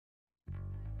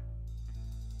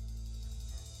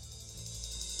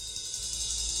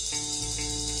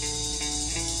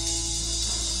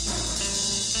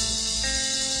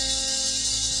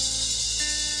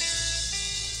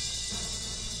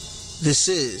This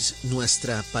is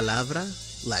Nuestra Palabra,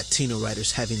 Latino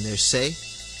writers having their say,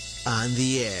 on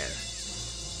the air.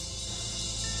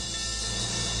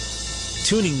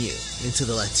 Tuning you into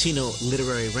the Latino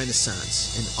literary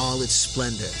renaissance in all its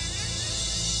splendor.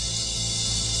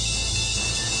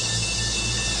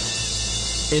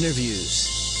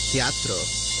 Interviews, teatro,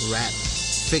 rap,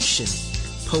 fiction,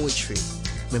 poetry,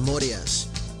 memorias,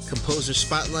 composer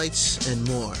spotlights, and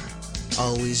more.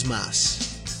 Always más.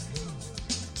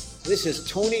 This is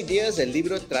Tony Diaz, El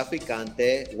Libro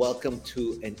Traficante. Welcome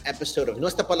to an episode of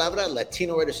Nuestra Palabra,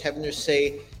 Latino writers having their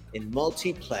say in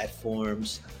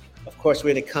multi-platforms. Of course,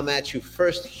 we're going to come at you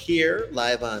first here,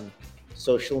 live on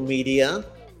social media,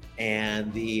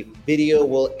 and the video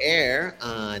will air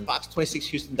on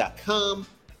fox26houston.com.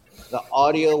 The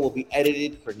audio will be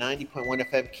edited for 90.1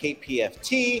 FM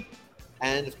KPFT,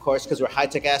 and of course, because we're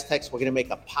high-tech Aztecs, we're going to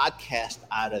make a podcast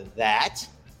out of that.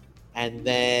 And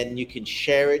then you can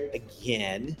share it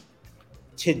again.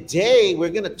 Today, we're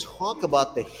going to talk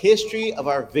about the history of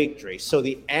our victory. So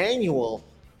the annual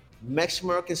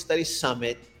Mexican-American Studies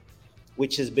Summit,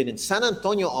 which has been in San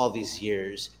Antonio all these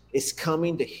years, is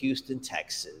coming to Houston,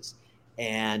 Texas.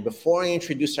 And before I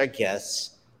introduce our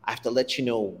guests, I have to let you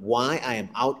know why I am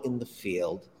out in the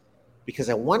field, because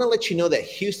I want to let you know that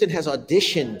Houston has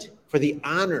auditioned for the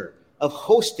honor of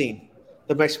hosting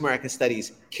the Mexican-American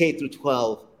Studies K through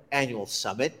 12 annual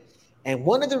summit. And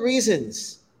one of the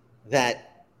reasons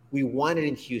that we want it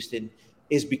in Houston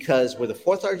is because we're the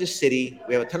fourth largest city.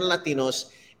 We have a ton of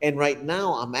Latinos. And right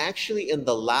now I'm actually in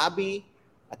the lobby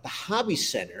at the Hobby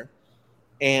Center.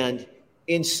 And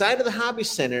inside of the Hobby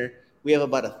Center, we have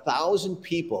about 1,000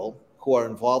 people who are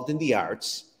involved in the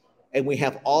arts. And we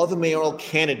have all the mayoral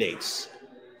candidates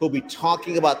who'll be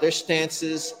talking about their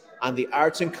stances on the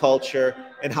arts and culture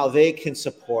and how they can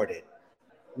support it.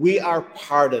 We are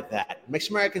part of that.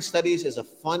 Mexican-American Studies is a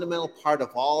fundamental part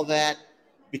of all that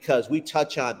because we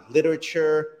touch on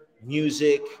literature,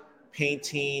 music,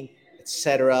 painting,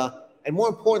 etc., and more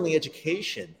importantly,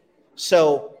 education.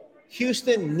 So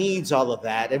Houston needs all of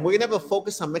that. And we're going to have a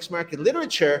focus on Mexican-American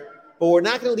literature, but we're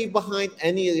not going to leave behind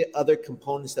any of the other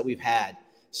components that we've had.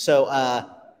 So it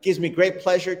gives me great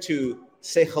pleasure to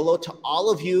say hello to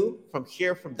all of you from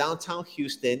here, from downtown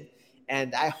Houston.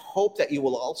 And I hope that you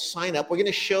will all sign up. We're going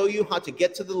to show you how to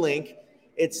get to the link.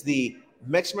 It's the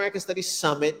Mexican-American Studies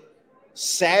Summit,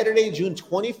 Saturday, June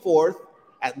 24th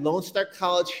at Lone Star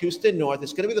College, Houston North.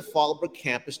 It's going to be the Fallbrook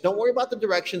campus. Don't worry about the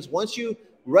directions. Once you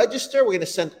register, we're going to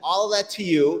send all of that to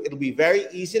you. It'll be very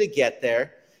easy to get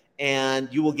there, and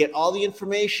you will get all the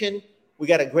information. We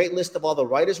got a great list of all the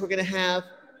writers we're going to have,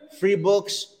 free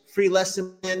books, free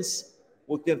lesson plans.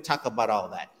 We're going to talk about all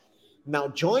of that. Now,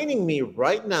 joining me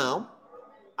right now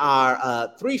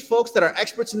are three folks that are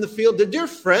experts in the field. They're dear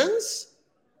friends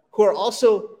who are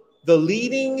also the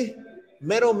leading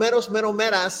meras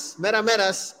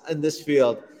in this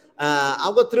field.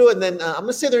 I'll go through and then I'm going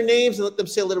to say their names and let them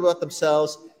say a little bit about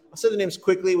themselves. I'll say their names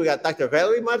quickly. We got Dr.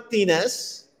 Valerie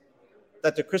Martinez,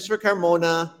 Dr. Christopher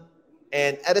Carmona,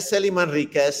 and Araceli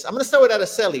Manriquez. I'm going to start with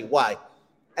Araceli. Why?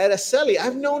 Araceli,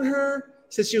 I've known her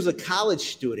since she was a college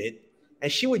student,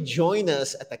 and she would join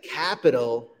us at the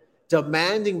Capitol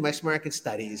demanding Mexican-American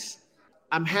Studies.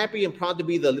 I'm happy and proud to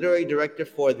be the literary director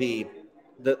for the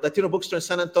Latino bookstore in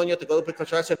San Antonio, the Guadalupe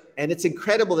Cultural Arts. And it's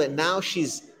incredible that now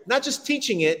she's not just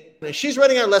teaching it, she's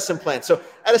writing our lesson plan. So,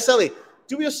 Araceli,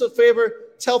 do me a favor,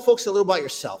 tell folks a little about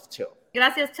yourself, too.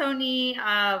 Gracias, Tony,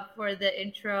 for the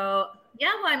intro.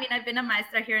 Yeah, well, I mean, I've been a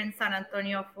maestra here in San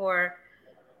Antonio for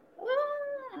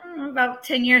about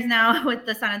 10 years now with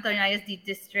the San Antonio ISD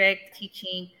district,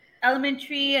 teaching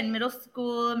elementary and middle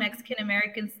school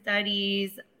Mexican-American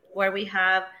Studies, where we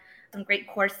have some great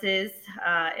courses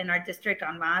in our district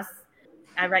en masse.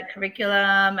 I write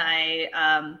curriculum.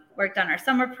 I worked on our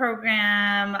summer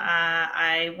program.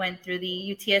 I went through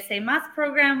the UTSA math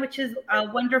program, which is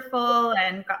wonderful,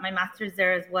 and got my master's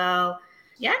there as well.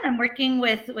 Yeah, and I'm working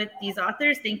with these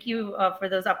authors. Thank you for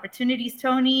those opportunities,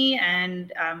 Tony.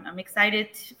 And I'm excited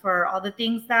for all the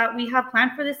things that we have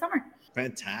planned for this summer.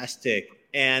 Fantastic.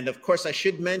 And of course, I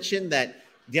should mention that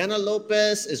Diana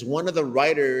Lopez is one of the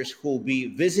writers who will be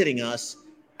visiting us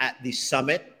at the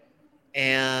summit.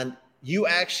 And you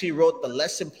actually wrote the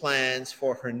lesson plans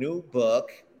for her new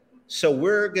book. So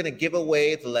we're going to give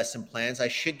away the lesson plans. I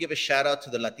should give a shout out to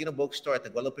the Latino bookstore at the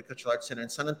Guadalupe Cultural Arts Center in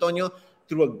San Antonio.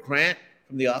 Through a grant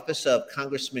from the office of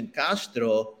Congressman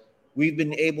Castro, we've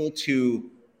been able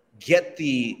to get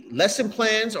the lesson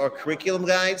plans or curriculum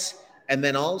guides, and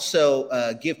then also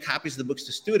give copies of the books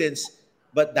to students.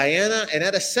 But Diana and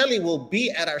Araceli will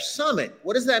be at our summit.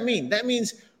 What does that mean? That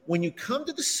means when you come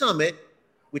to the summit,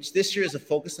 which this year is a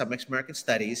focus on Mexican American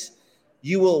Studies,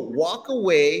 you will walk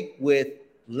away with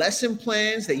lesson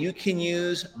plans that you can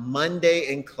use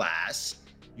Monday in class.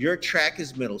 Your track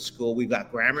is middle school. We've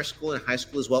got grammar school and high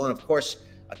school as well. And of course,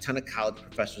 a ton of college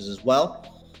professors as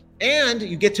well. And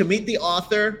you get to meet the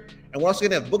author. And we're also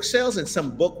going to have book sales and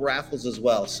some book raffles as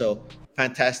well. So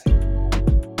fantastic.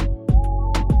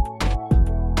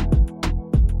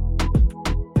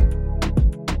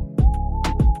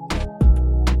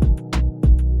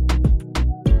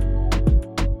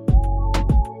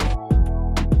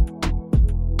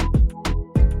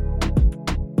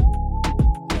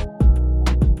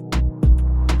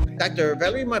 Dr.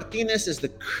 Valerie Martinez is the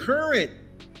current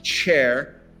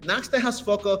chair, Knox Tejas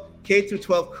Foco K through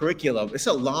 12 curriculum. It's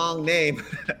a long name,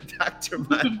 Dr.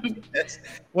 Martinez.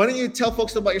 Why don't you tell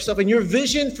folks about yourself and your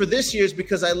vision for this year's,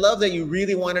 because I love that you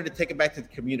really wanted to take it back to the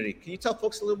community. Can you tell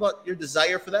folks a little about your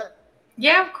desire for that?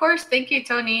 Yeah, of course. Thank you,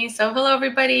 Tony. So hello,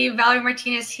 everybody. Valerie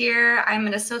Martinez here. I'm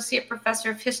an associate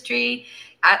professor of history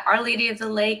at Our Lady of the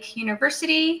Lake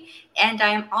University, and I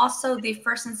am also the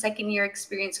first and second year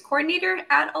experience coordinator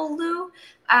at OLU.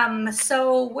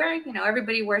 So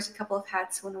everybody wears a couple of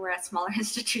hats when we're at smaller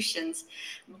institutions.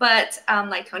 But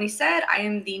like Tony said, I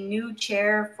am the new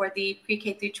chair for the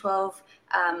pre-K through 12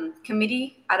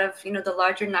 committee out of the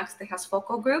larger Knox Tejas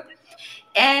Foco group.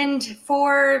 And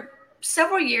for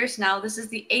several years now, this is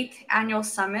the 8th annual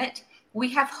summit. We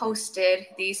have hosted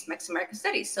these Mexican American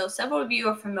Studies. So several of you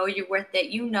are familiar with it.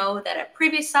 You know that at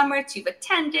previous summits you've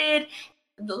attended.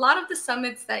 A lot of the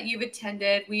summits that you've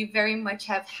attended, we very much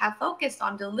have focused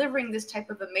on delivering this type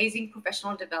of amazing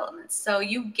professional development. So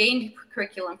you gained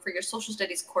curriculum for your social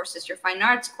studies courses, your fine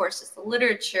arts courses, the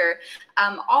literature,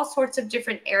 all sorts of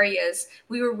different areas.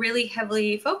 We were really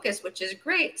heavily focused, which is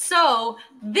great. So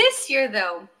this year,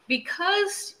 though,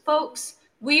 because folks,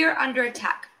 we are under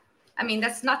attack. I mean,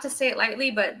 that's not to say it lightly,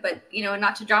 but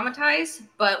not to dramatize,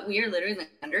 but we are literally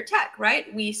under attack,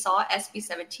 right? We saw SB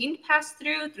 17 pass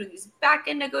through these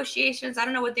back-end negotiations. I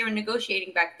don't know what they were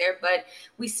negotiating back there, but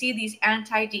we see these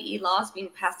anti-DE laws being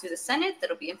passed through the Senate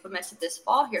that'll be implemented this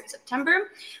fall here in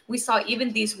September. We saw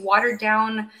even these watered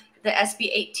down, the SB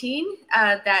 18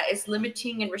 that is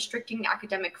limiting and restricting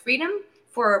academic freedom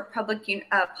for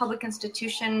public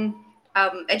institution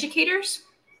educators,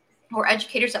 or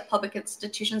educators at public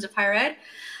institutions of higher ed.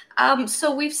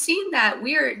 So we've seen that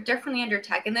we are definitely under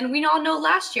attack. And then we all know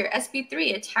last year, SB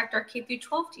 3 attacked our K through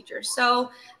 12 teachers.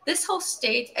 So this whole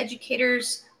state,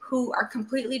 educators who are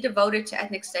completely devoted to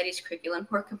ethnic studies curriculum,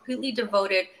 who are completely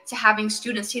devoted to having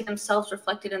students see themselves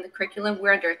reflected in the curriculum,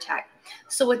 we're under attack.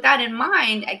 So with that in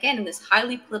mind, again, in this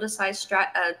highly politicized,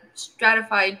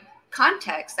 stratified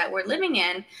context that we're living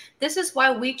in, this is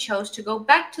why we chose to go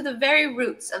back to the very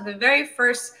roots of the very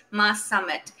first MAS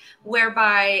summit,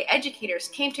 whereby educators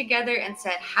came together and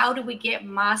said, how do we get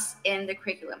MAS in the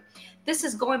curriculum? This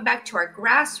is going back to our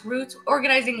grassroots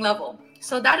organizing level.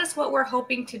 So that is what we're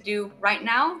hoping to do right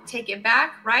now. Take it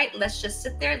back, right? Let's just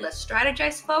sit there, let's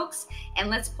strategize, folks, and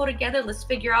let's pull together, let's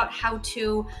figure out how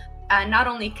to not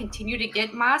only continue to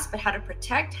get MAS, but how to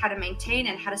protect, how to maintain,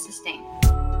 and how to sustain.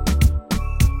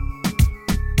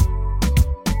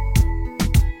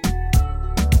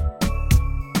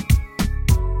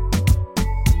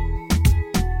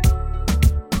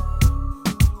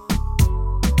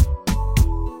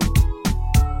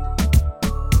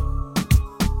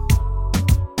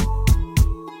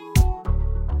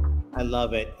 I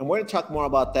love it. And we're going to talk more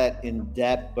about that in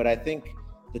depth, but I think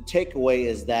the takeaway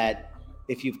is that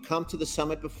if you've come to the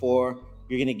summit before,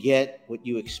 you're going to get what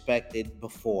you expected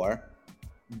before.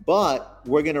 But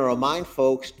we're going to remind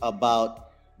folks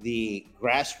about the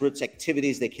grassroots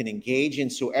activities they can engage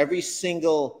in. So every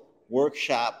single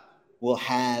workshop will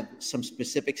have some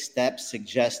specific steps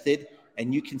suggested,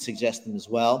 and you can suggest them as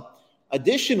well.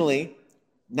 Additionally,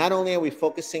 not only are we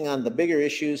focusing on the bigger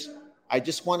issues, I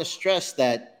just want to stress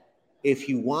that if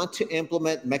you want to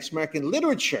implement Mexican American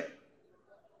literature,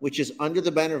 which is under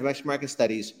the banner of Mexican American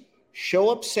Studies,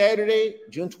 show up Saturday,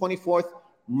 June 24th.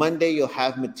 Monday, you'll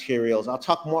have materials. I'll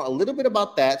talk more a little bit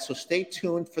about that, so stay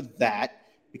tuned for that,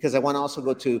 because I want to also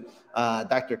go to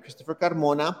Dr. Christopher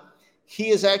Carmona. He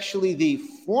is actually the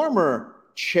former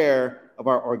chair of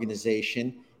our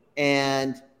organization,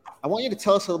 and I want you to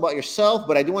tell us a little about yourself,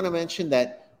 but I do want to mention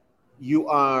that you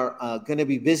are going to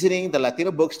be visiting the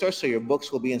Latino bookstore, so your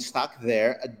books will be in stock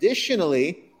there.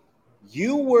 Additionally,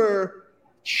 you were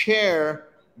chair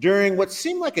during what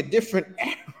seemed like a different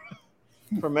era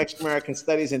for Mexican American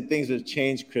Studies, and things have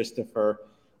changed, Christopher.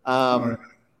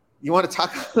 You want to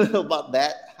talk a little about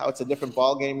that, how it's a different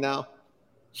ballgame now?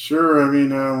 Sure. I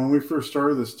mean, when we first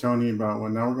started this, Tony, now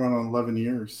we're going on 11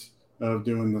 years of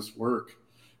doing this work.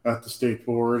 at the state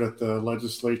board, at the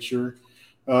legislature.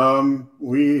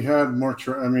 We had more,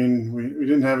 we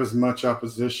didn't have as much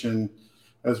opposition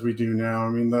as we do now. I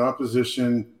mean, the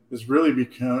opposition has really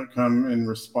become in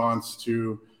response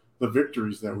to the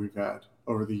victories that we've had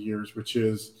over the years, which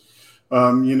is,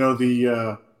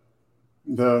 the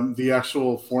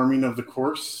actual forming of the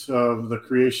course, of the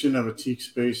creation of a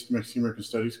TEKS-based Mexican American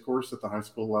Studies course at the high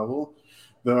school level,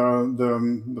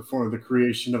 the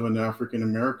creation of an African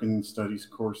American Studies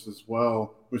course as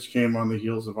well, which came on the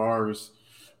heels of ours,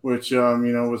 which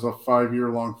was a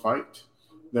 5-year-long fight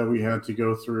that we had to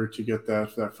go through to get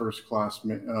that first class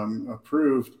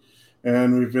approved.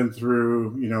 And we've been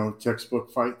through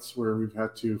textbook fights where we've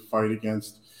had to fight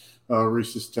against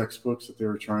racist textbooks that they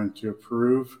were trying to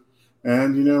approve.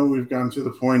 And we've gotten to the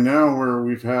point now where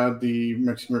we've had the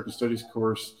Mexican American Studies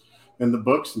course in the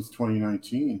book since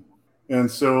 2019. And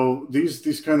so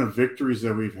these kind of victories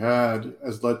that we've had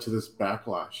has led to this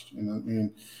backlash.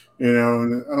 And I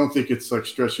don't think it's like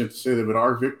stretching to say that, but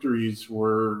our victories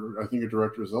were, I think, a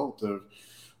direct result of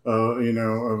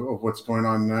what's going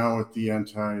on now with the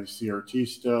anti-CRT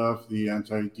stuff, the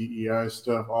anti-DEI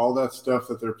stuff, all that stuff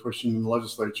that they're pushing in the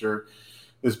legislature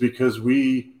is because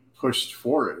we pushed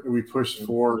for it. We pushed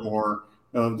for more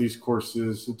of these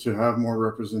courses to have more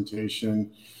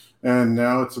representation. And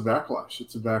now it's a backlash.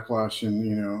 It's a backlash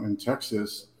in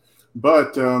Texas.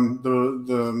 But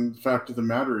the fact of the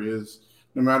matter is,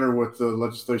 no matter what the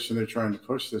legislation they're trying to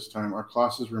push this time, our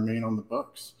classes remain on the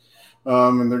books.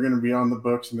 And they're going to be on the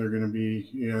books, and they're going to be,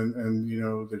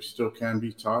 they still can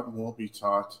be taught and will be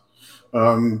taught.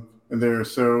 So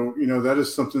that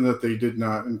is something that they did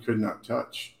not and could not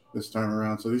touch this time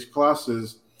around. So these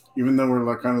classes, even though we're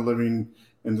like kind of living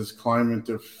in this climate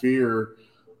of fear,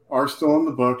 are still on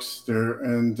the books there.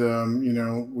 And,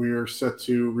 we are set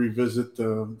to revisit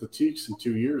the TEKS in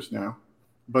 2 years now.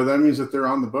 But that means that they're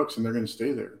on the books and they're going to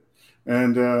stay there.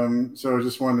 And so I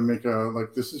just wanted to make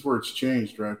this is where it's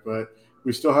changed, right? But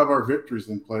we still have our victories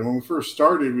in play. When we first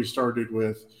started, we started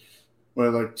with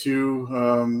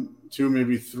two,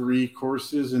 maybe 3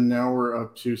 courses. And now we're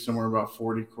up to somewhere about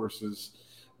 40 courses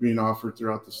being offered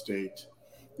throughout the state.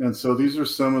 And so these are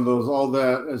some of those, all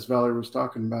that, as Valerie was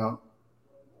talking about,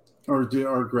 our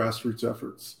grassroots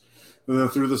efforts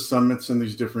through the summits and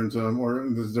these different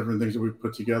different things that we've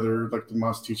put together, like the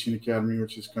Moss Teaching Academy,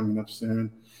 which is coming up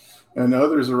soon, and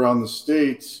others around the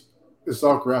state. It's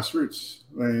all grassroots.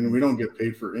 I mean, we don't get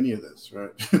paid for any of this,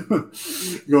 right?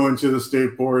 Going to the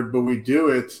state board, but we do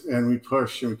it and we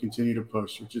push and we continue to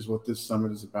push, which is what this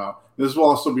summit is about. This will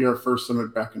also be our first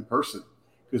summit back in person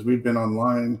because we've been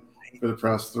online for the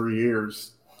past 3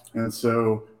 years. And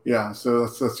so, so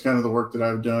that's kind of the work that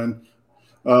I've done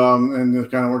and the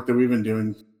kind of work that we've been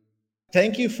doing.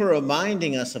 Thank you for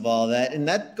reminding us of all that. And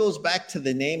that goes back to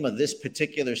the name of this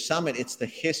particular summit. It's the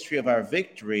history of our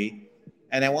victory.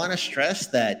 And I want to stress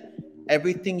that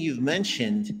everything you've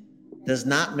mentioned does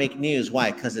not make news.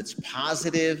 Why? Because it's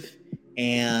positive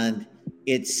and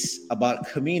it's about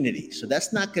community. So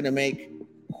that's not going to make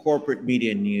corporate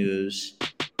media news.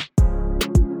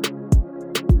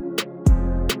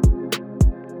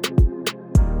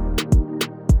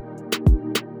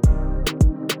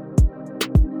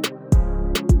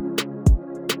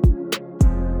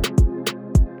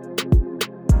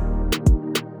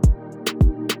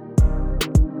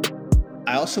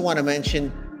 I also want to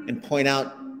mention and point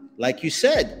out, like you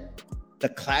said, the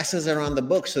classes are on the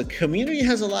books. So the community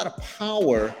has a lot of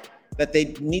power that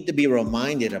they need to be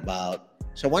reminded about.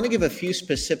 So I want to give a few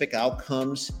specific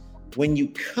outcomes. When you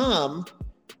come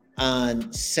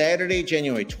on Saturday,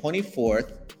 January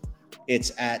 24th,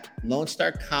 it's at Lone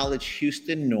Star College,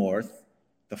 Houston North,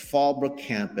 the Fallbrook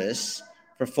campus.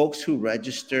 For folks who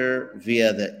register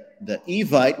via the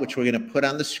Evite, which we're going to put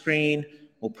on the screen,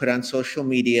 we'll put on social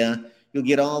media. You'll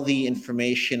get all the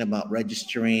information about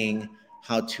registering,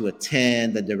 how to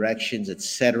attend, the directions,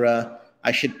 etc.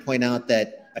 I should point out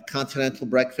that a continental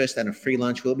breakfast and a free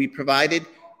lunch will be provided,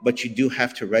 but you do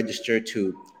have to register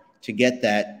to get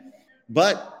that.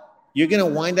 But you're going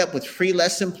to wind up with free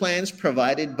lesson plans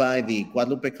provided by the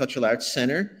Guadalupe Cultural Arts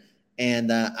Center. And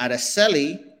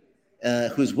Araceli,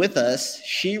 who's with us,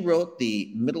 she wrote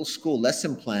the middle school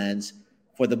lesson plans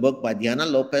for the book by Diana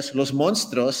Lopez, Los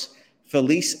Monstruos,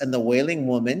 Felice and the Wailing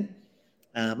Woman.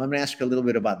 I'm going to ask her a little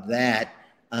bit about that.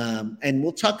 And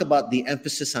we'll talk about the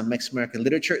emphasis on Mexican American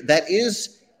literature. That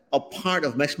is a part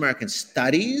of Mexican American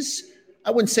studies.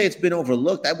 I wouldn't say it's been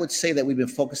overlooked. I would say that we've been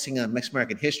focusing on Mexican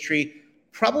American history,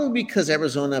 probably because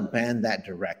Arizona banned that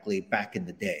directly back in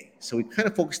the day. So we kind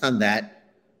of focused on that.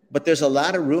 But there's a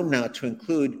lot of room now to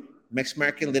include Mexican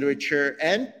American literature,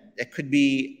 and it could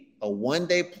be a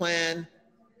one-day plan,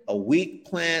 a week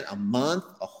plan, a month,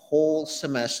 a whole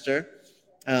semester.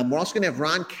 We're also going to have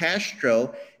Ron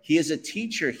Castro. He is a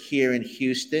teacher here in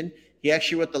Houston. He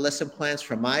actually wrote the lesson plans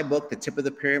for my book, The Tip of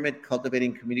the Pyramid,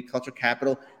 Cultivating Community Cultural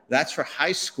Capital. That's for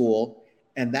high school,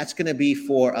 and that's going to be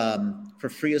for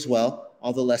free as well,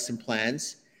 all the lesson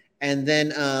plans. And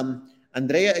then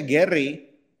Andrea Aguirre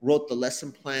wrote the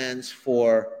lesson plans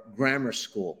for grammar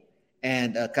school.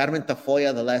 And Carmen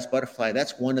Tafoya, The Last Butterfly,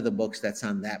 that's one of the books that's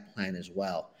on that plan as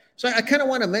well. So I kind of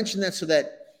want to mention that so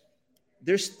that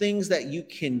there's things that you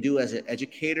can do as an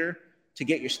educator to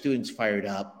get your students fired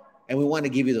up. And we want to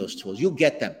give you those tools. You'll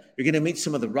get them. You're going to meet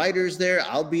some of the writers there.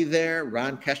 I'll be there.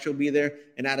 Ron Castro will be there.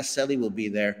 And Araceli will be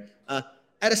there.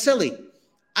 Araceli,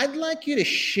 I'd like you to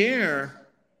share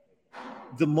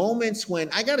the moments when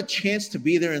I got a chance to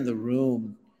be there in the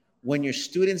room when your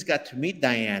students got to meet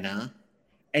Diana.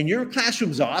 And your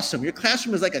classroom's awesome. Your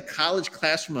classroom is like a college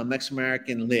classroom on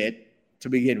Mexican Lit to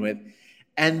begin with.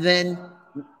 And then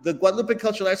the Guadalupe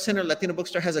Cultural Arts Center Latino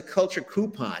Bookstore has a culture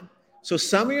coupon. So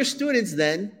some of your students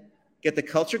then get the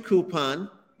culture coupon,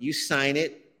 you sign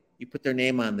it, you put their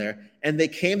name on there, and they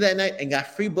came that night and got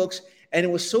free books, and it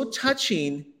was so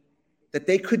touching that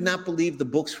they could not believe the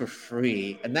books were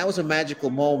free, and that was a magical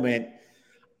moment.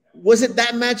 Was it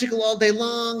that magical all day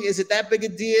long? Is it that big a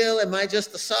deal? Am I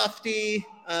just a softie?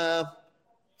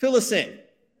 Fill us in,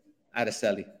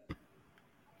 Araceli.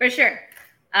 For sure.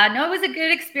 No, it was a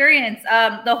good experience.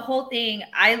 The whole thing,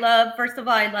 first of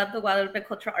all, I love the Guadalupe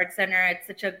Cultural Arts Center. It's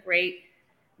such a great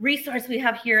resource we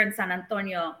have here in San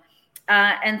Antonio.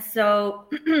 And so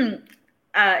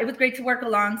it was great to work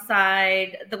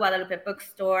alongside the Guadalupe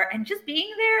Bookstore and just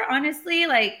being there, honestly,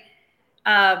 like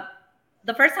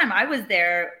the first time I was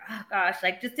there, oh gosh,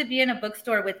 like just to be in a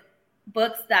bookstore with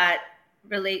books that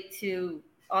relate to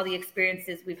all the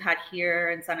experiences we've had here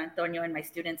in San Antonio and my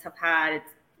students have had,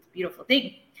 it's a beautiful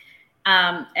thing.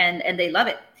 And they love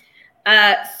it.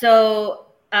 So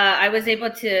I was able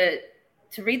to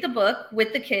read the book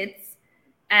with the kids,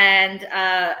 and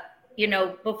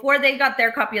before they got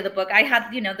their copy of the book, I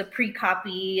had the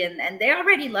pre-copy, and they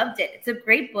already loved it. It's a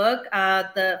great book,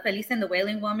 The Feliz and the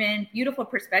Wailing Woman, beautiful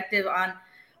perspective on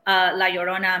La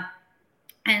Llorona,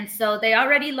 and so they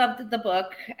already loved the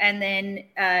book. And then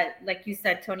like you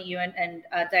said, Tony, you and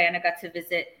Diana got to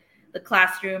visit the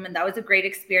classroom, and that was a great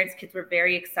experience. Kids were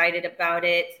very excited about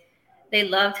it. They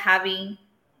loved having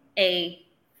a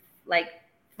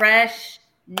fresh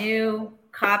new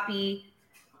copy,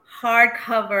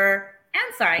 hardcover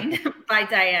and signed by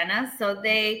Diana. So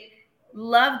they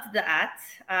loved that.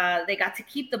 They got to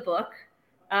keep the book.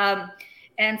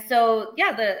 And so,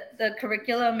 yeah, the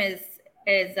curriculum is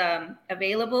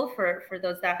available for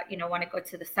those that, want to go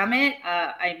to the summit.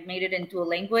 I made it in dual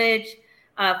language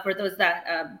for those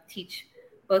that teach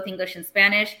both English and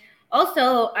Spanish.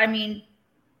 Also, I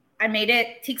made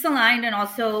it TEKS aligned, and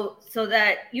also so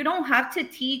that you don't have to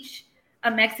teach a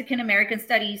Mexican American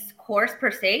Studies course per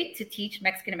se to teach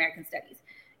Mexican American Studies.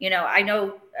 I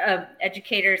know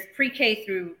educators pre-K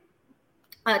through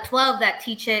 12 that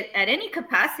teach it at any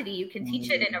capacity. You can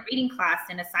teach it in a reading class,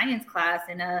 in a science class,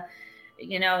 in a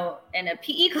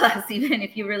PE class, even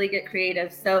if you really get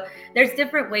creative. So there's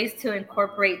different ways to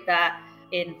incorporate that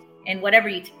in whatever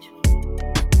you teach.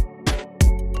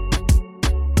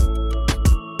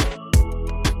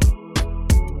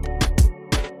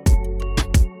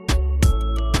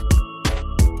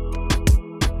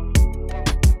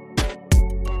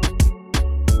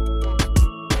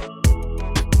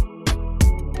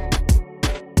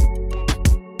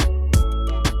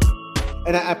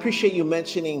 And I appreciate you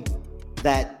mentioning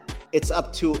that it's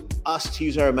up to us to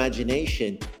use our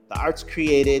imagination. The art's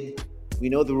created, we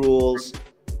know the rules,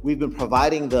 we've been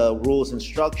providing the rules and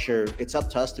structure. It's up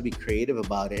to us to be creative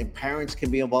about it. And parents can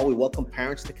be involved. We welcome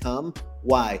parents to come.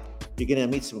 Why? You're gonna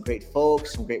meet some great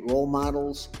folks, some great role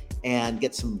models, and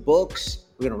get some books.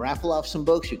 We're gonna raffle off some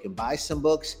books. You can buy some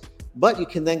books, but you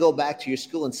can then go back to your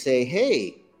school and say,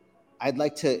 hey, I'd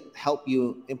like to help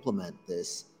you implement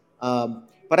this.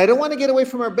 But I don't want to get away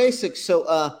from our basics. So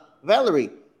Valerie,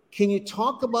 can you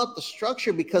talk about the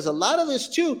structure? Because a lot of this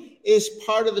too is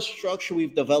part of the structure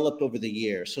we've developed over the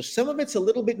years. So some of it's a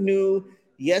little bit new.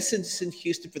 Yes, it's in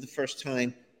Houston for the first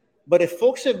time. But if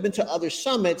folks have been to other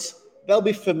summits, they'll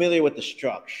be familiar with the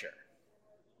structure.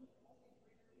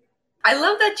 I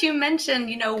love that you mentioned,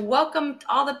 welcome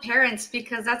all the parents,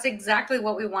 because that's exactly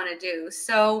what we want to do.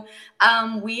 So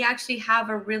we actually have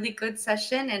a really good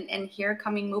session, and here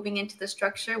moving into the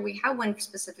structure, we have one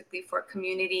specifically for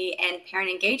community and parent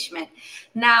engagement.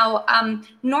 Now,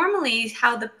 normally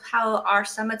how our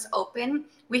summits open,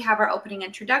 we have our opening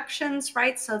introductions,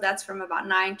 right? So that's from about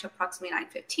 9 to approximately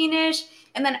 9:15-ish.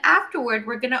 And then afterward,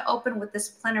 we're going to open with this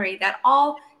plenary that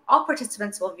all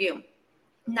participants will view.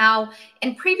 Now,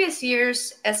 in previous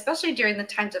years, especially during the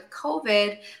times of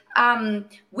COVID,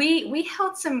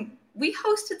 we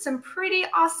hosted some pretty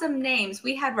awesome names.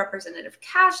 We had Representative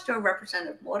Castro,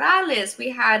 Representative Morales. We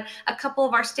had a couple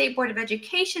of our State Board of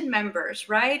Education members,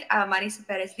 right? Marisa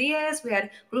Perez Diaz. We had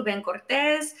Ruben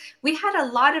Cortez. We had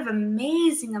a lot of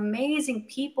amazing, amazing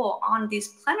people on these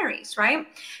plenaries, right?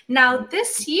 Now,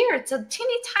 this year, it's a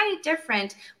teeny tiny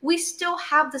different. We still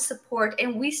have the support,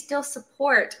 and we still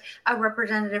support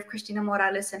Representative Cristina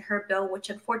Morales and her bill, which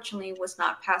unfortunately was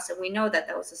not passed. And we know that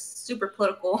was a super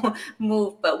political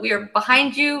move, but we are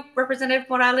behind you, Representative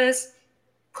Morales.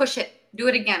 Push it. Do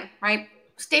it again, right?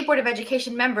 State Board of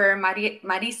Education member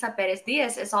Marisa Perez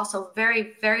Diaz is also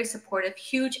very, very supportive,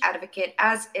 huge advocate,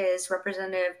 as is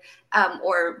Representative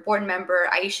or board member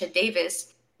Aisha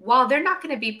Davis. While they're not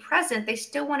going to be present, they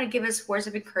still want to give us words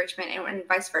of encouragement and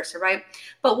vice versa, right?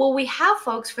 But what we have,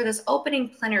 folks, for this opening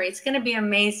plenary, it's going to be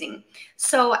amazing.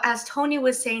 So as Tony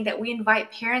was saying that we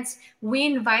invite parents, we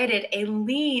invited a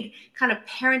lead kind of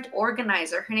parent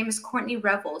organizer. Her name is Courtney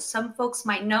Revels. Some folks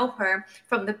might know her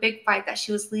from the big fight that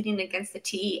she was leading against the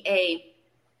TEA.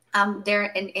 There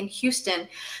in Houston.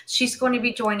 She's going to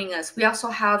be joining us. We also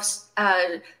have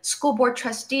school board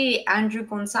trustee Andrew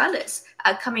Gonzalez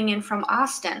coming in from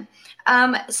Austin.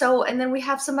 And then we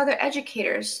have some other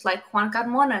educators like Juan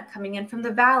Carmona coming in from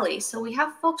the Valley. So we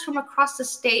have folks from across the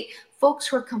state, folks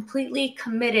who are completely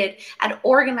committed at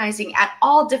organizing at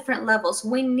all different levels.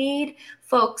 We need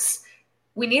folks.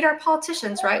 We need our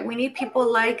politicians, right? We need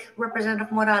people like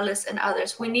Representative Morales and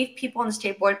others. We need people on the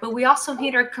state board, but we also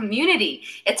need our community.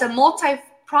 It's a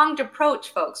multi-pronged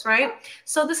approach, folks, right?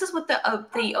 So this is what the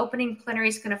opening plenary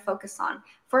is going to focus on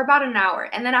for about an hour.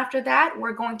 And then after that,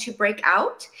 we're going to break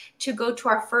out to go to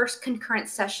our first concurrent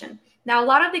session. Now, a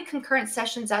lot of the concurrent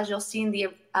sessions, as you'll see in the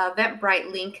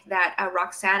Eventbrite link that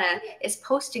Roxana is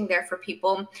posting there for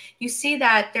people, you see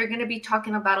that they're going to be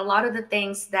talking about a lot of the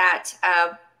things that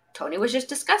Tony was just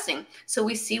discussing. So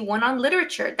we see one on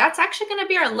literature. That's actually going to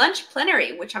be our lunch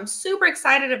plenary, which I'm super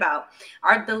excited about.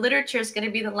 The literature is going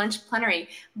to be the lunch plenary.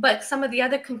 But some of the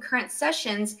other concurrent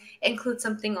sessions include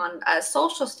something on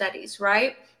social studies,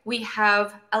 right? We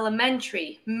have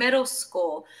elementary, middle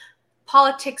school,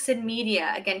 politics and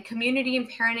media, again, community and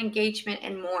parent engagement,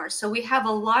 and more. So we have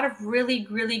a lot of really,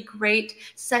 really great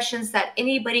sessions that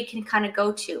anybody can kind of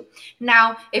go to.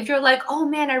 Now, if you're like, oh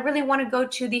man, I really want to go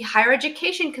to the higher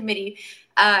education committee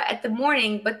at the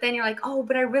morning, but then you're like, oh,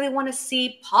 but I really want to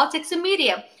see politics and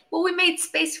media. Well, we made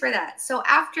space for that. So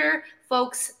after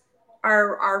folks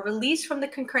are released from the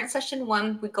concurrent session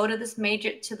 1, we go to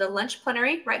the lunch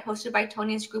plenary, right, hosted by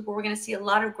Tony's group, where we're going to see a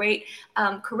lot of great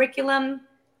curriculum.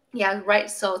 Yeah, right.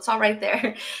 So it's all right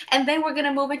there. And then we're going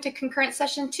to move into concurrent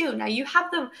session 2. Now you have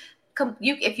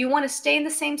if you want to stay in the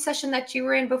same session that you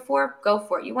were in before, go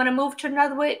for it. You want to move to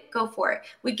another way, go for it.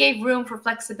 We gave room for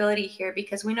flexibility here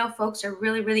because we know folks are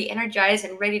really, really energized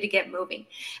and ready to get moving.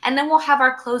 And then we'll have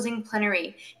our closing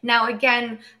plenary. Now,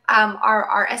 again,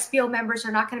 our SBO members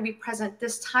are not going to be present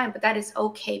this time, but that is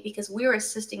okay because we are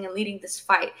assisting and leading this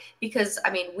fight because, I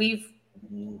mean,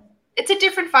 it's a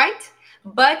different fight.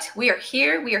 But we are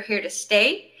here. We are here to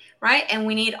stay, right? And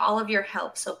we need all of your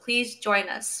help. So please join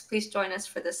us. Please join us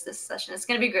for this session. It's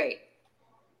going to be great.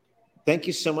 Thank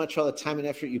you so much for all the time and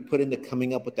effort you put into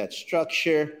coming up with that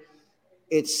structure.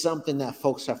 It's something that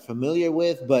folks are familiar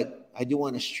with, but I do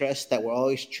want to stress that we're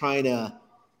always trying to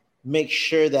make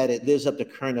sure that it lives up to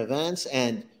current events.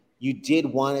 And you did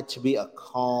want it to be a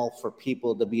call for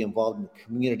people to be involved in the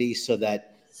community so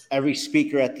that every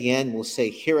speaker at the end will say,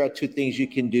 here are 2 things you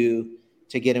can do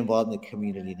to get involved in the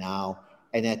community now.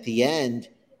 And at the end,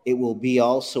 it will be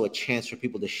also a chance for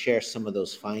people to share some of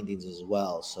those findings as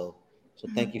well. So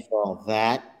thank you for all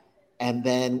that. And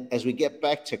then as we get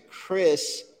back to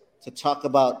Chris to talk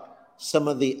about some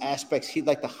of the aspects he'd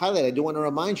like to highlight, I do want to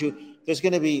remind you, there's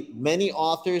going to be many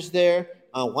authors there.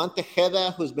 Juan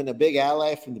Tejeda, who's been a big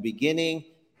ally from the beginning.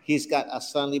 He's got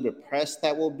Aslan Libre Press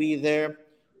that will be there.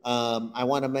 I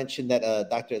want to mention that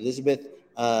Dr. Elizabeth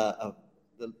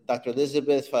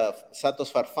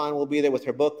Santos Farfan will be there with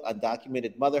her book,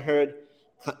 Undocumented Motherhood,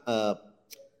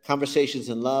 Conversations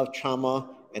in Love, Trauma,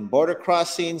 and Border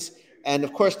Crossings. And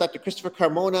of course, Dr. Christopher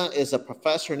Carmona is a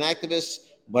professor and activist,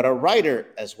 but a writer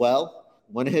as well.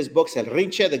 One of his books, El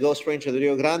Rinche, The Ghost Range of the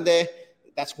Rio Grande,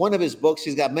 that's one of his books.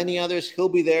 He's got many others. He'll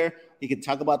be there. He can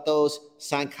talk about those,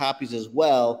 signed copies as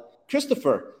well.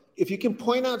 Christopher, if you can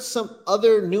point out some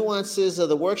other nuances of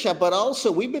the workshop, but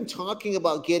also we've been talking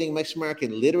about getting Mexican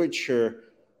American literature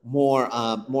more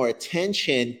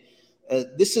attention.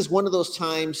 This is one of those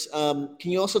times. Can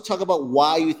you also talk about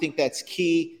why you think that's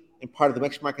key and part of the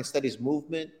Mexican American Studies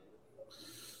movement?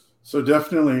 So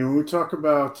definitely, when we talk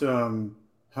about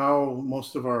how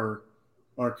most of our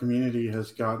community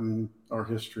has gotten our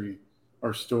history,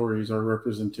 our stories, our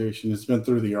representation, it's been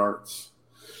through the arts.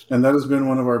 And that has been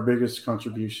one of our biggest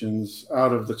contributions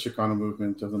out of the Chicano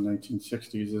movement of the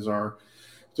 1960s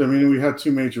we had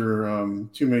two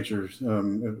major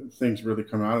things really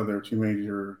come out of there, two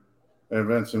major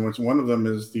events, in which one of them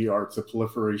is the arts, the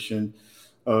proliferation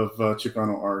of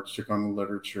Chicano arts, Chicano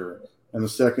literature. And the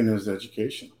second is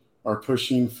education, our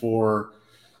pushing for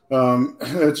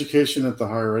education at the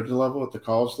higher ed level, at the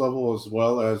college level, as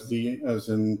well as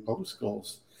in public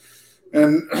schools.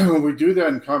 And we do that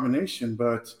in combination,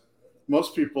 but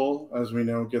most people, as we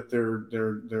know, get their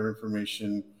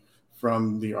information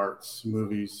from the arts,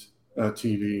 movies,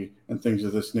 TV, and things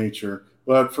of this nature.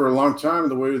 But for a long time,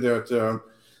 the way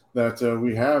that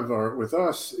we have with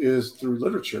us is through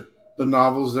literature, the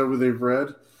novels that they've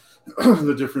read,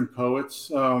 the different poets.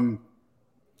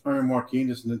 Iron Joaquin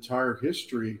is an entire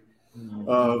history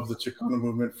of the Chicano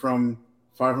movement from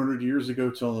 500 years ago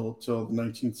till the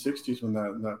 1960s when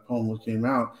that poem came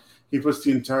out. He puts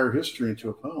the entire history into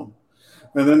a poem.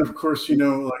 And then, of course,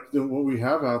 what we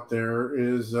have out there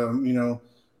is,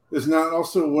 is not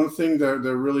also one thing that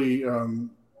really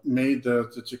made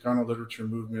the Chicano literature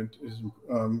movement is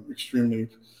extremely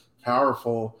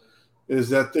powerful, is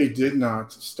that they did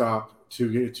not stop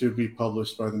to be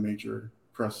published by the major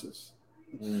presses.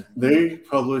 Mm-hmm.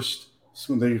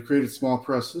 They created small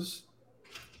presses,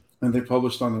 and they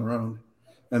published on their own,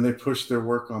 and they pushed their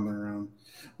work on their own,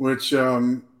 which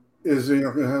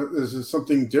is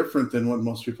something different than what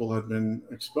most people had been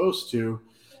exposed to,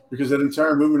 because that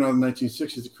entire movement of the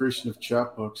 1960s, the creation of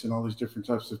chapbooks and all these different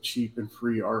types of cheap and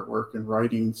free artwork and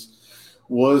writings,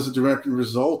 was a direct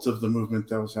result of the movement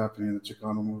that was happening in the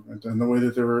Chicano movement. And the way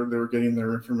that they were getting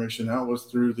their information out was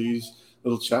through these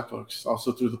little chapbooks,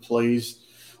 also through the plays,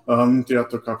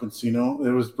 Teatro Campesino.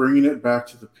 It was bringing it back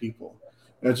to the people,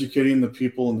 educating the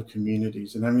people in the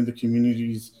communities, and having the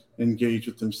communities engage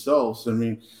with themselves.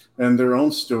 And their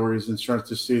own stories, and start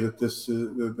to see that this is.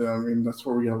 That's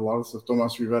where we have a lot of stuff.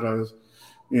 Tomas Rivera's,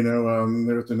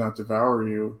 There to Not Devour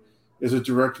You, is a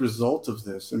direct result of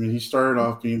this. He started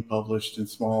off being published in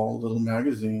small little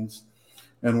magazines,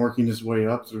 and working his way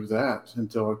up through that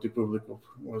until Arte Público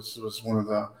was one of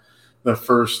the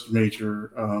first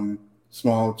major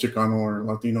small Chicano or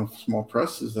Latino small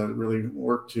presses that really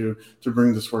worked to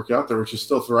bring this work out there, which is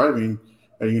still thriving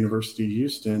at University of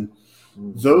Houston.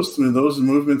 Mm-hmm. Those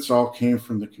movements all came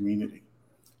from the community.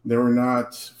 They were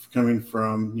not coming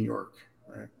from New York,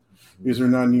 right? Mm-hmm. These are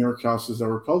not New York houses that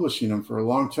were publishing them. For a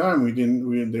long time, we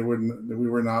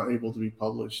were not able to be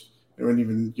published. They wouldn't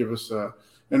even give us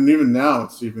and even now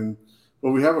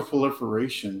but we have a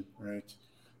proliferation, right,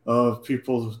 of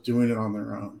people doing it on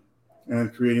their own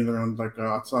and creating their own, like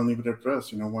Atsan Libre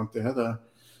Press, Juan Tejeda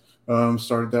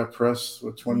started that press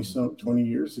 20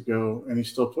 years ago, and he's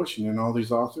still pushing. And all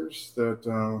these authors that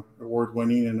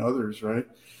award-winning and others, right?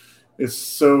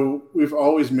 We've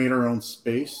always made our own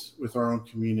space with our own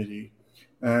community.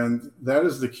 And that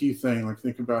is the key thing. Like,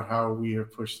 think about how we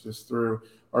have pushed this through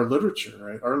our literature,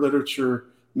 right? Our literature,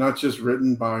 not just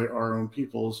written by our own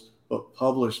peoples, but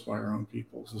published by our own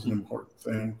peoples, is an important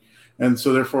thing. And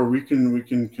so therefore we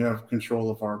can have control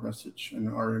of our message and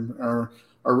our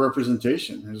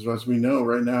representation. As we know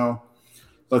right now,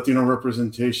 Latino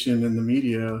representation in the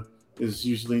media is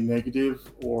usually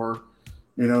negative, or,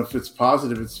 if it's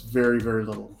positive, it's very, very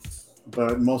little.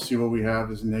 But mostly what we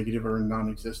have is negative or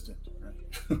non-existent,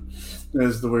 right? That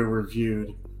is the way we're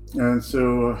viewed. And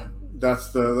so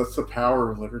that's the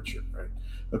power of literature, right?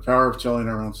 The power of telling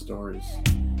our own stories.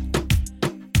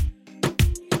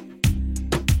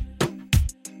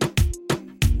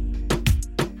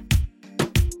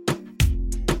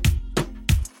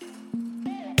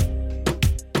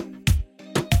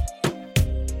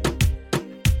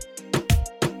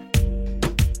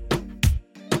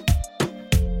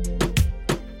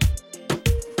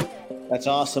 That's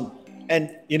awesome.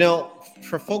 And,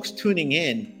 for folks tuning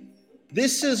in,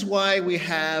 this is why we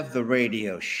have the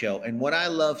radio show. And what I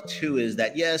love, too, is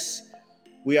that, yes,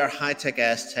 we are high-tech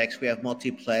Aztecs. We have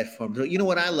multi-platforms. But you know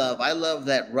what I love? I love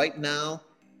that right now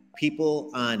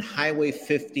People on Highway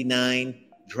 59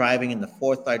 driving in the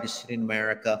fourth largest city in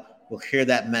America will hear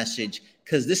that message,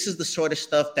 because this is the sort of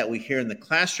stuff that we hear in the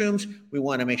classrooms. We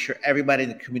want to make sure everybody in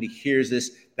the community hears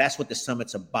this. That's what the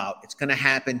summit's about. It's going to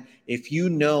happen. If you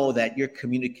know that your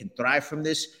community can thrive from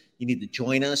this, you need to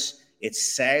join us.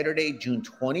 It's Saturday, June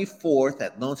 24th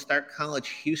at Lone Star College,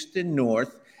 Houston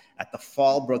North at the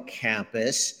Fallbrook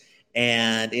campus.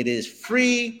 And it is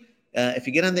free. If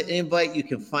you get on the invite, you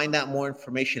can find out more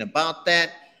information about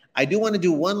that. I do want to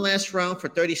do one last round for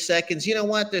 30 seconds. You know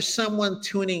what? There's someone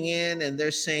tuning in and they're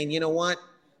saying, you know what?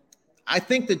 I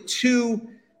think the two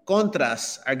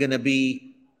contras are going to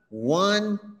be,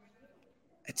 one,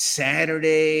 it's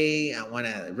Saturday, I want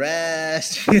to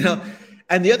rest,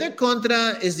 and the other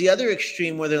contra is the other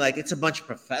extreme where they're like, it's a bunch of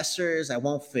professors, I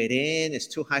won't fit in, it's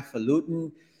too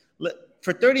highfalutin.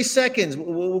 For 30 seconds,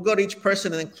 we'll go to each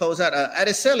person and then close out.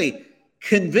 Araceli,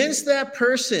 convince that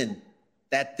person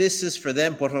that this is for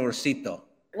them, por favorcito.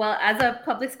 Well, as a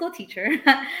public school teacher,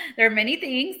 there are many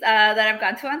things that I've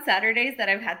gone to on Saturdays that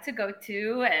I've had to go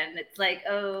to. And it's like,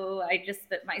 oh, I just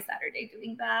spent my Saturday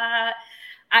doing that.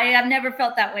 I have never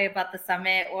felt that way about the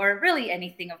summit or really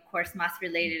anything, of course, math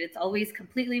related. It's always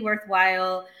completely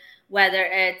worthwhile, whether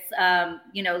it's,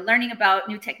 learning about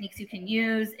new techniques you can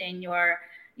use in your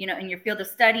field of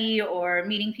study or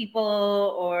meeting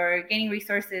people or gaining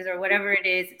resources or whatever it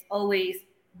is. It's always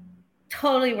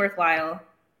totally worthwhile,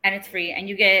 and it's free, and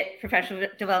you get professional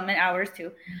development hours too.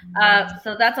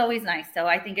 So that's always nice. So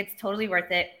I think it's totally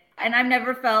worth it. And I've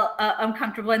never felt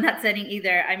uncomfortable in that setting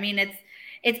either. I mean,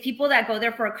 it's people that go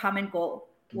there for a common goal,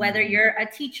 whether you're a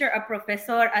teacher, a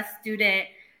professor, a student,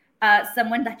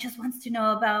 someone that just wants to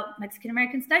know about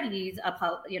Mexican-American studies,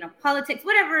 politics,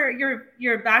 whatever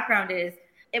your background is.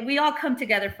 We all come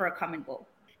together for a common goal.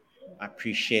 I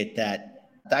appreciate that.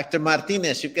 Dr.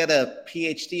 Martinez, you've got a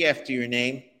PhD after your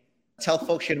name. Tell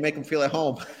folks you to make them feel at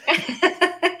home.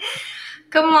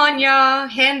 Come on, y'all.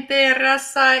 Gente,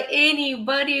 raza,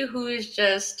 anybody who is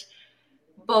just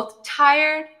both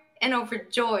tired and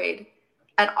overjoyed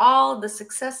at all the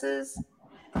successes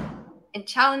and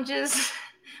challenges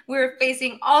we're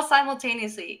facing all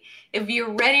simultaneously. If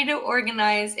you're ready to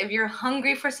organize, if you're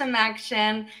hungry for some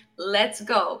action, let's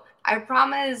go. I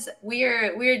promise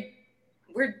we're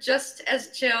just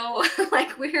as chill.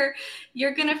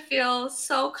 You're gonna feel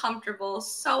so comfortable,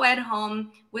 so at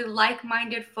home with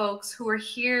like-minded folks who are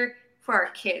here for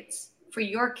our kids, for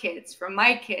your kids, for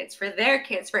my kids, for their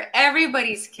kids, for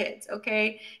everybody's kids.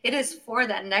 Okay, it is for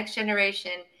that next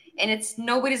generation, and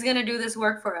nobody's gonna do this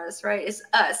work for us, right? It's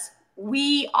us.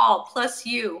 We all plus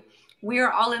you. We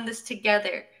are all in this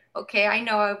together. Okay, I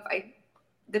know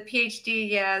the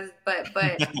PhD, yeah, but.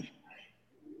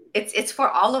 It's for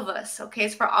all of us, okay?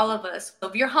 It's for all of us. So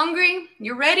if you're hungry,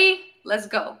 you're ready, let's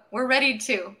go. We're ready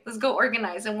too. Let's go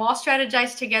organize, and we'll all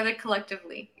strategize together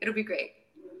collectively. It'll be great.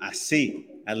 I see.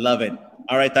 I love it.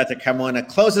 All right, Dr. Carmona,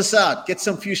 close us out. Get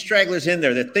some few stragglers in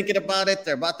there. They're thinking about it.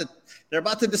 They're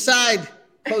about to decide.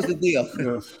 Close the deal.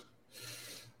 Yes.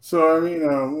 So, I mean,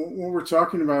 what we're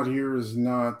talking about here is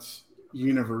not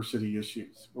university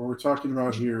issues. What we're talking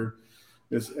about here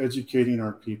is educating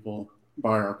our people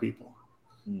by our people.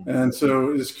 And so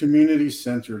it's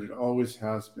community-centered. It always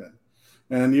has been.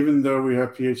 And even though we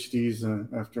have PhDs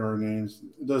after our names,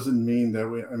 it doesn't mean that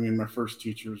my first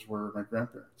teachers were my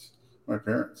grandparents, my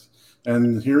parents.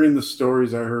 And hearing the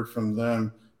stories I heard from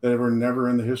them that were never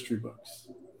in the history books,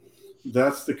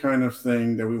 that's the kind of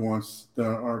thing that we want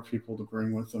our people to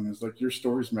bring with them, is like, your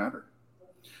stories matter.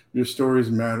 Your stories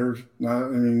matter,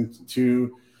 not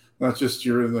just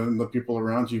the people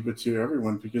around you, but to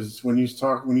everyone, because when you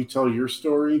tell your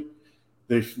story,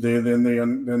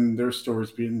 then their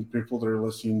stories, being people that are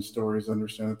listening stories,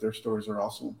 understand that their stories are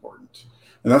also important.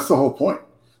 And that's the whole point.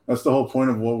 That's the whole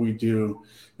point of what we do,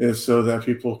 is so that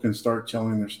people can start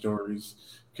telling their stories.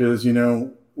 Because,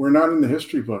 we're not in the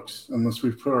history books unless we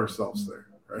put ourselves there,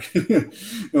 right?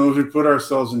 Unless we put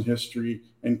ourselves in history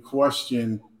and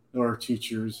question our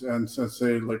teachers and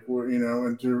say, like,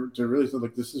 and to really say,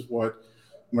 like, this is what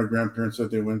my grandparents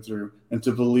said they went through, and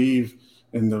to believe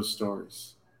in those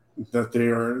stories, that they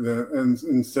are, and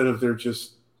instead of they're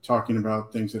just talking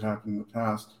about things that happened in the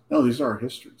past. No, these are our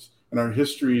histories, and our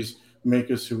histories make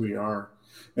us who we are.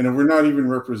 And if we're not even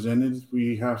represented,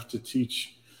 we have to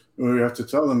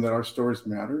tell them that our stories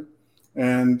matter,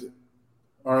 and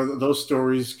those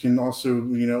stories can also,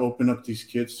 open up these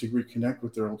kids to reconnect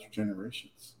with their older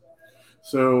generations.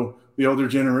 So the older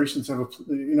generations have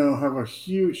a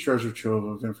huge treasure trove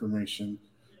of information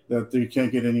that they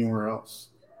can't get anywhere else.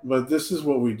 But this is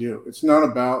what we do. It's not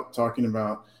about talking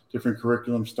about different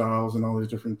curriculum styles and all these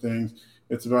different things.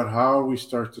 It's about how we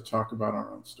start to talk about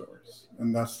our own stories.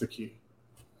 And that's the key.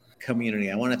 Community.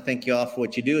 I want to thank you all for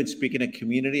what you do. And speaking of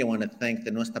community, I want to thank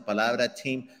the Nuestra Palabra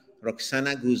team.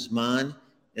 Roxana Guzman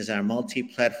is our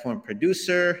multi-platform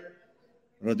producer.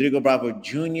 Rodrigo Bravo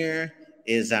Jr.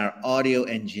 is our audio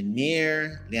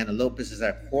engineer. Liana Lopez is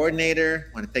our coordinator.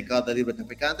 I want to thank all the Libro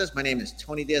Traficantes. My name is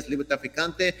Tony Diaz, Libro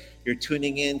Traficante. You're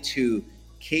tuning in to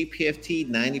KPFT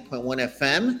 90.1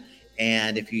 FM.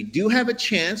 And if you do have a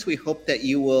chance, we hope that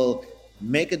you will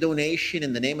make a donation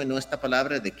in the name of Nuestra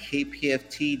Palabra, the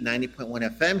KPFT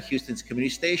 90.1 FM, Houston's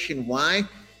community station. Why?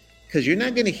 Because you're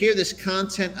not going to hear this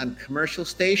content on commercial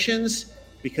stations,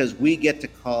 because we get to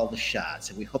call the shots.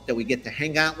 And we hope that we get to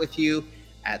hang out with you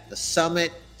at the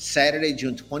summit Saturday,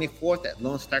 June 24th at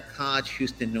Lone Star College,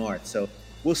 Houston North. So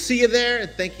we'll see you there, and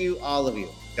thank you, all of you.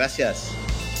 Gracias.